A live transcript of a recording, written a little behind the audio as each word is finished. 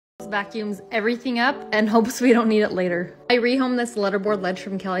Vacuums everything up and hopes we don't need it later. I rehomed this letterboard ledge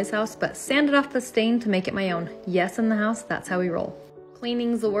from Kelly's house, but sanded off the stain to make it my own. Yes, in the house, that's how we roll.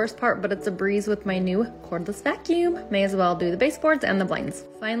 Cleaning's the worst part, but it's a breeze with my new cordless vacuum. May as well do the baseboards and the blinds.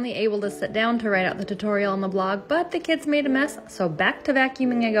 Finally able to sit down to write out the tutorial on the blog, but the kids made a mess, so back to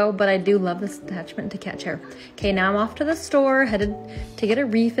vacuuming I go, but I do love this attachment to cat chair. Okay, now I'm off to the store, headed to get a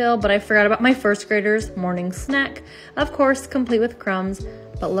refill, but I forgot about my first graders' morning snack. Of course, complete with crumbs,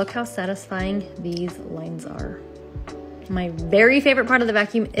 but look how satisfying these lines are. My very favorite part of the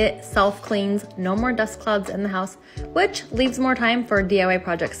vacuum, it self-cleans, no more dust clouds in the house, which leaves more time for DIY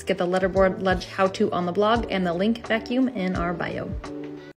projects. Get the letterboard ledge how-to on the blog and the link vacuum in our bio.